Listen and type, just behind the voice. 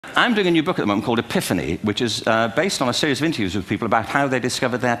I'm doing a new book at the moment called Epiphany, which is based on a series of interviews with people about how they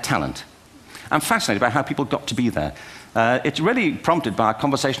discovered their talent. I'm fascinated by how people got to be there. It's really prompted by a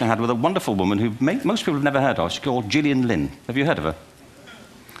conversation I had with a wonderful woman who most people have never heard of. She's called Gillian Lynn. Have you heard of her?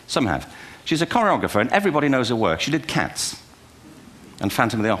 Some have. She's a choreographer, and everybody knows her work. She did Cats and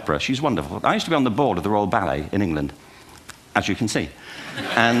Phantom of the Opera. She's wonderful. I used to be on the board of the Royal Ballet in England, as you can see.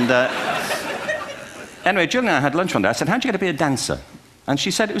 And anyway, Gillian and I had lunch one day. I said, how'd you get to be a dancer? And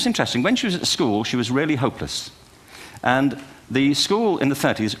she said it was interesting. When she was at school, she was really hopeless. And the school in the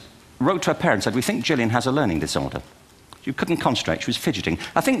 30s wrote to her parents and said, we think Gillian has a learning disorder. She couldn't concentrate, she was fidgeting.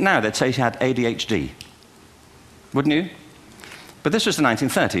 I think now they'd say she had ADHD. Wouldn't you? But this was the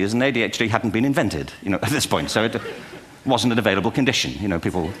 1930s, and ADHD hadn't been invented, at this point, so it wasn't an available condition.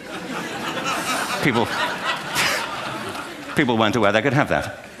 People weren't aware they could have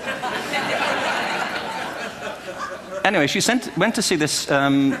that. Anyway, she went to see this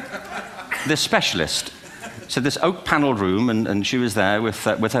specialist. So this oak-panelled room, and she was there with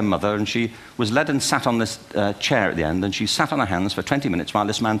her mother, and she was led and sat on this chair at the end, and she sat on her hands for 20 minutes while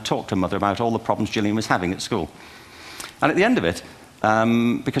this man talked to her mother about all the problems Gillian was having at school. And at the end of it,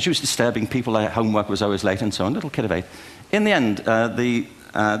 because she was disturbing people, her homework was always late and so on, little kid of 8, in the end, the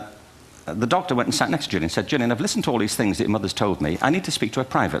doctor went and sat next to Gillian and said, Gillian, I've listened to all these things that your mother's told me. I need to speak to her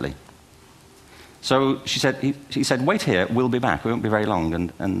privately. So he said, wait here, we'll be back. We won't be very long.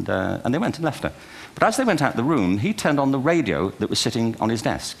 And they went and left her. But as they went out the room, he turned on the radio that was sitting on his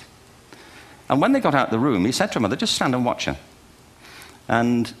desk. And when they got out the room, he said to her mother, just stand and watch her.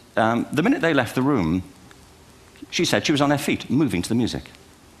 And the minute they left the room, she said she was on her feet, moving to the music.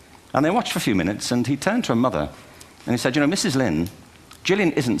 And they watched for a few minutes, and he turned to her mother, and he said, Mrs. Lynn,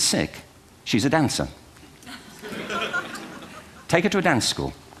 Gillian isn't sick, she's a dancer. Take her to a dance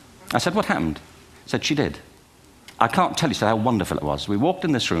school. I said, what happened? He said, she did. I can't tell you how wonderful it was. We walked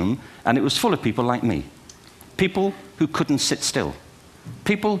in this room, and it was full of people like me. People who couldn't sit still.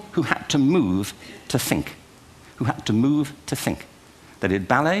 People who had to move to think. Who had to move to think. They did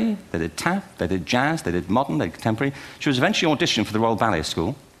ballet, they did tap, they did jazz, they did modern, they did contemporary. She was eventually auditioned for the Royal Ballet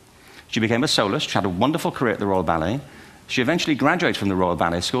School. She became a soloist. She had a wonderful career at the Royal Ballet. She eventually graduated from the Royal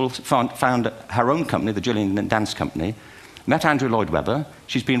Ballet School, found her own company, the Gillian Dance Company, met Andrew Lloyd Webber.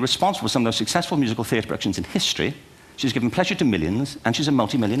 She's been responsible for some of the most successful musical theatre productions in history. She's given pleasure to millions, and she's a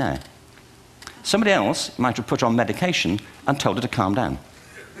multi-millionaire. Somebody else might have put her on medication and told her to calm down.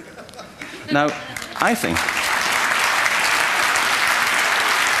 Now, I think